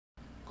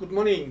Good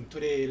morning.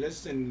 Today,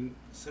 lesson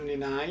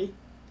 79.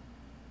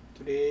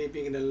 Today,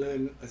 we're going to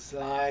learn a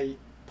slide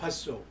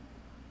puzzle.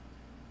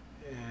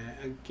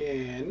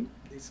 Again,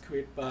 it's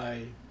created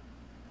by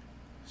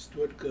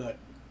Stuart.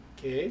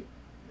 Okay,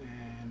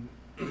 and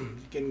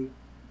you can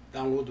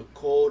download the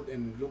code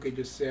and look at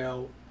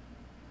yourself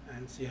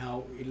and see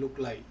how it look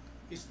like.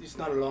 It's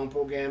not a long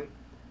program,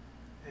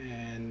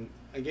 and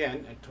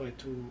again, I try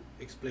to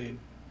explain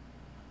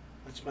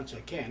much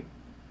I can.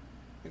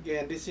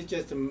 Again, this is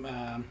just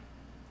a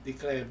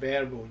declare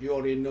variable. You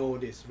already know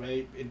this,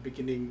 right? In the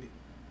beginning,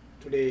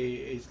 today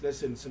is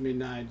lesson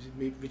 79,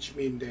 which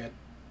means that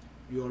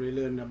you already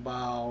learned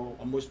about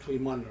almost 3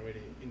 months already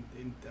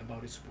in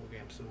about this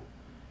program. So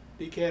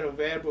declare a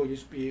variable you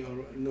should be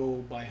or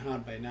know by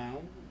heart by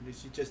now.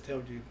 This is just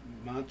tell you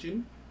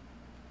margin,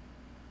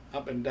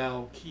 up and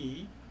down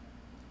key,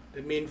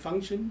 the main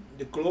function,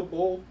 the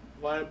global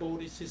variable.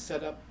 This is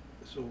set up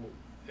so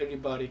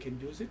everybody can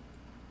use it.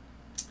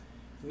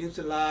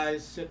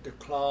 Initialize, set the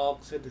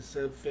clock, set the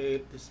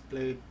surface,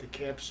 display the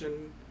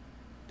caption,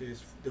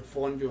 the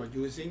font you are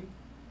using,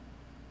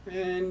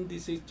 and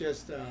this is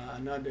just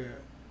another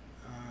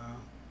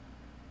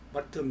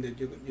button that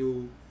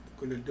you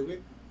gonna do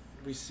it.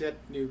 Reset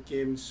new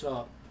game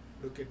shop.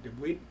 Look at the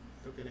width.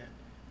 Look at that.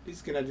 This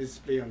is gonna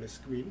display on the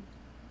screen.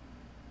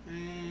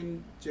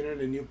 And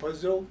generate a new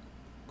puzzle.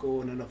 Go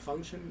another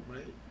function,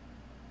 right?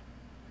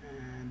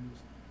 And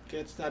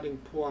get starting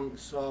point,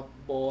 solve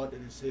board,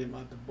 and the same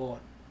other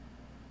board.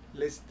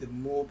 List the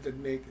move that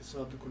make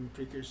solve the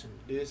configuration.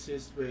 This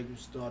is where you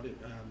started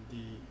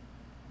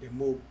the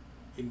move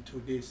into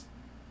this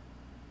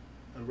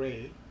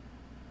array,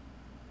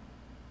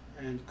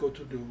 and go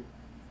to the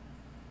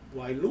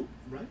while loop,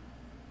 right?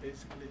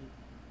 Basically,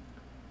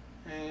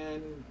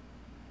 and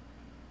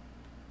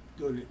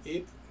do an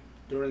if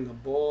during a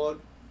board,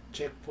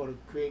 check for the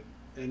quick,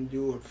 and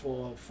do it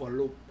for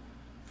loop.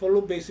 For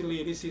loop,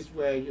 basically, this is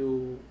where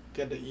you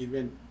get the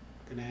event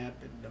gonna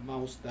happen. The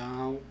mouse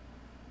down,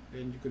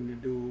 then you're gonna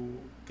do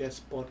get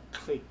spot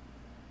click,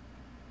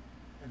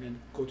 and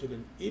then go to the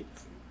if,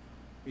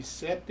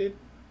 reset it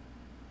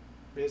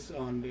based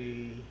on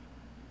the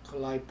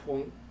collide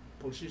point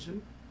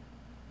position,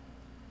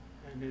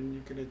 and then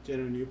you're gonna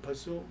generate a new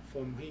puzzle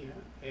from here.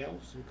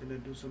 Else you're gonna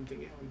do something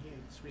else in here.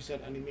 It's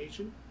reset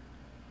animation,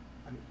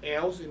 and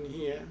else in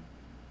here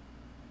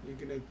you're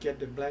gonna get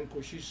the blank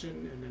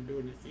position and then do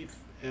an if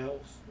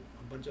else,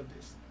 a bunch of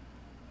this.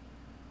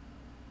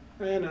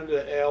 And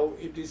under L,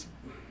 if this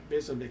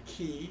based on the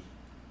key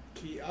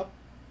up,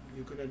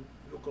 you're gonna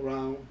look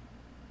around.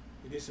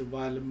 It is a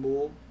while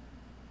move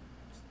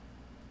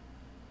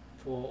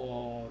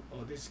for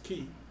or this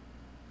key,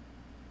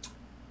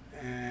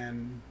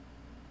 and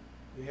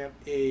we have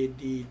A,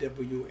 D,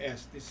 W,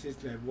 S. This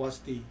is like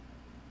WASD.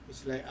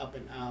 It's like up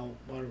and out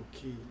arrow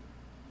key.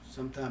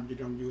 Sometimes you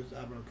don't use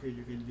arrow key.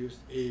 You can use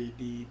A,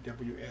 D,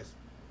 W, S,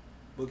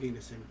 working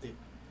the same thing,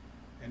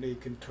 and then you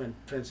can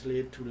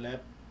translate to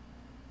left,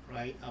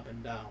 right, up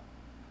and down,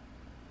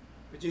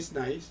 which is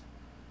nice.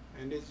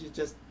 And this you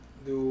just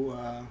do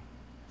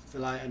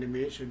slide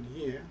animation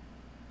here,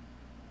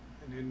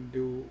 and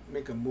then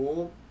make a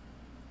move,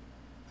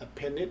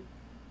 append it,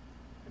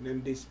 and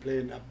then display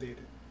and update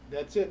it.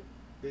 That's it.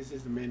 This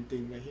is the main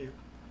thing right here.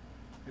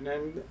 And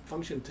then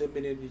function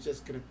terminate, you're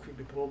just gonna quit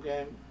the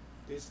program.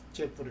 This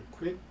check for the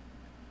quit,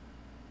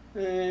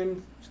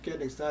 and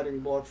getting starting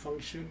board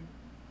function.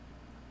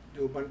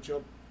 Do a bunch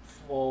of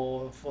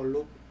for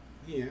loop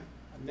here,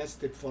 a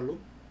nested for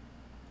loop.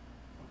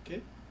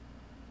 Okay,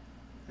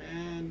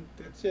 and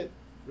that's it.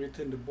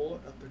 Return the board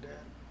after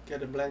that.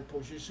 Get a blank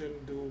position.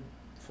 Do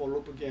for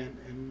loop again,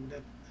 and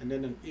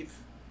then an if.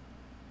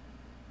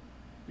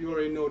 You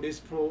already know this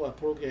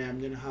program.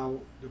 You know how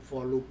the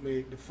for loop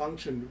make the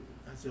function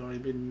has already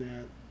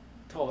been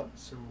taught.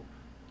 So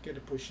get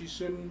a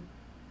position,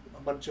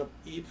 a bunch of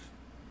if.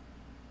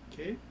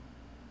 Okay,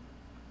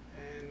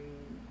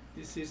 and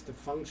this is the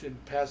function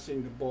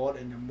passing the board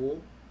and the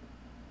move,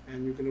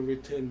 and you're going to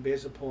return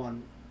based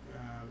upon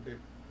the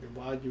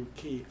value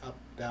key up,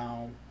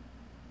 down,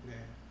 there.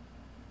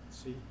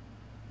 See,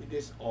 it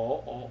is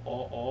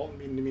or,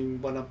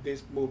 meaning one of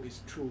this move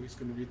is true, it's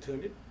going to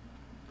return it.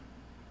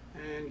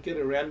 And get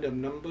a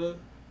random number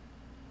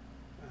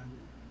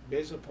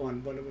based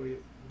upon whatever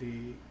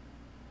the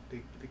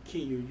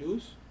key you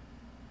use.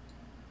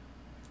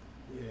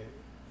 Yeah,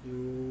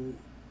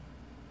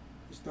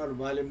 it's not a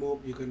value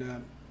move. You're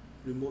gonna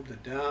remove the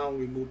down,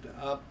 remove the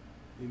up,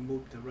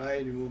 remove the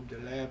right, remove the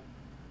left,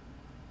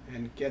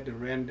 and get the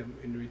random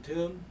in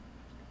return,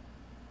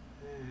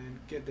 and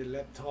get the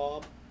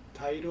laptop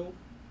title,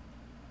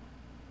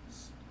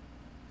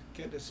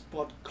 get the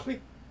spot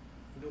click,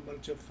 do a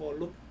bunch of for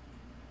loop,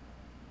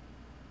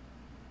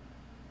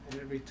 and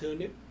then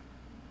return it.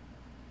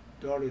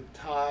 Draw the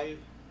tie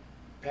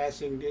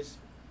passing this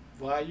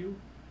value,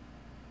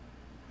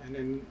 and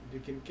then you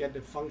can get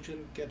the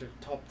function, get the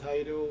top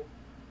title,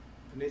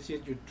 and this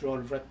is you draw a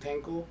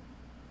rectangle,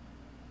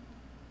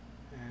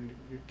 and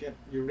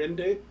you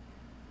render it,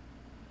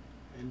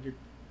 and you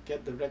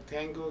get the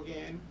rectangle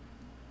again,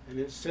 and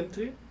then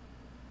center it,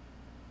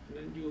 and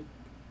then you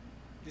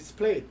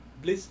display it.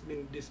 Bliss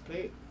means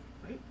display it,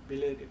 right?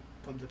 Relate it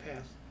from the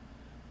past.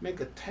 Make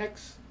a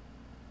text.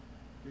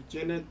 You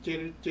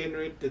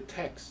generate the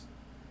text,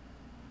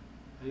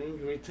 and then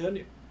you return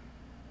it.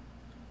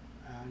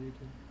 You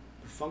can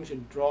the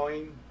function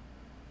drawing,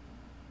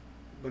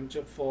 bunch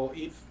of for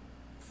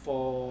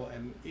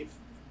and if,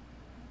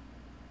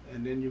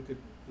 and then you could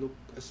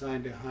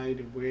assign the height,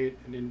 the weight,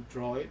 and then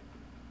draw it,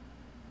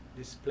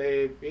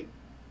 display it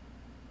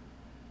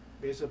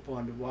based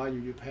upon the value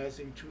you're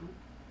passing through.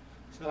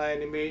 Slide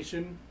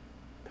animation,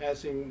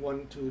 passing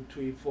 1, 2,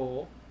 3,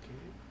 4. Okay.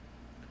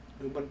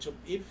 Do a bunch of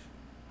if,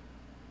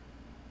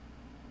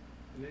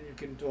 and then you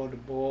can draw the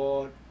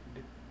board,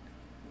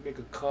 make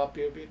a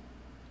copy of it,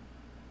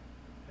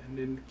 and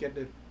then get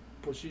the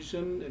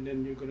position, and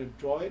then you're going to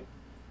draw it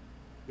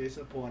based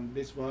upon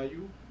this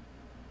value.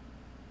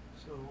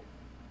 So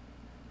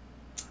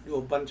do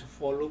a bunch of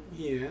for loop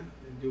here,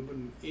 and do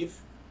an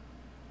if.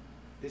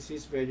 This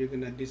is where you're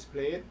going to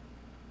display it,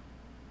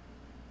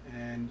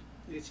 and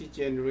this is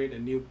generate a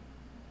new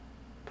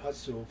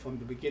puzzle from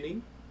the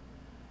beginning,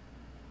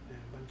 and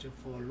a bunch of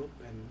for loop,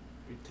 and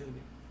return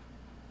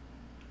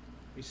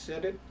it.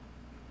 Reset it,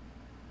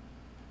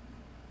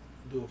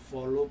 do a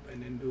for loop,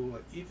 and then do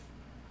a if,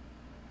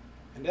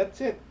 and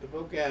that's it. The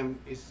program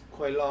is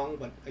quite long,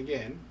 but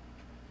again,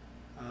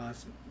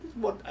 it's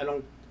what I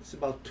don't. It's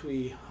about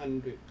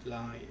 300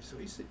 lines, so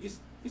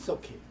it's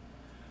okay.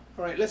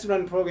 All right, let's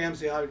run the program,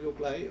 see how it look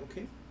like.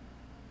 Okay.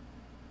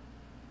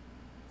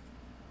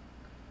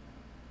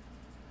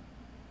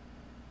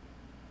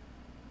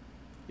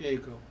 There you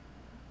go.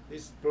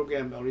 This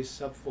program already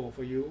sub for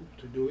you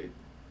to do it.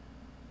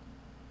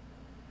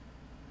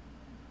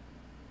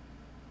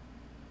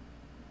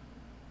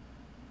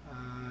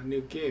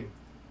 New game.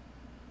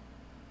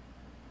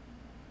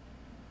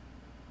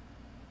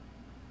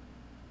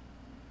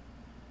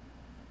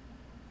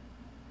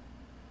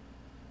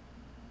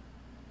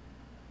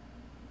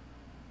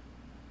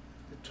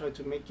 Try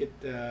to make it,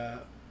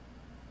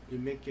 you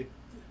make it,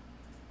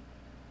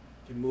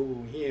 you can move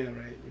over here,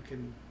 right? You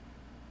can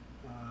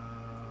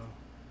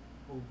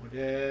over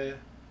there,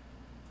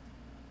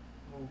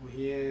 over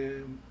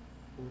here,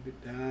 move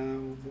it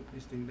down, move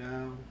this thing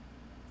down,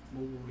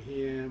 move over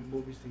here,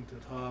 move this thing to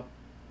the top,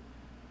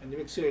 and you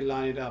make sure you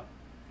line it up.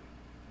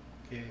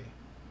 Okay,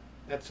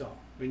 that's all.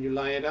 When you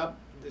line it up,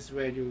 this is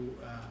where you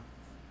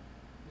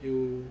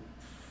you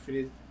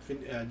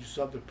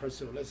solve the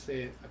puzzle. Let's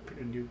say I put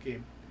a new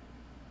game.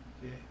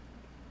 Okay,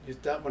 you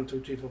start 1,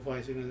 2, 3, 4,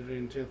 5, 6, 7, 8,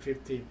 9, 10,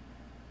 15.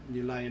 And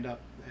you line it up,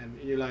 and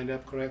if you line it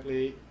up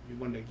correctly, you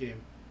won the game.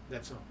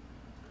 That's all.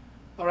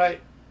 All right.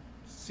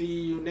 See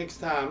you next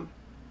time.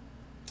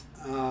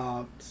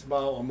 It's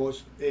about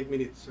almost 8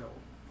 minutes. So,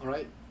 all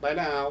right. Bye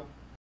now.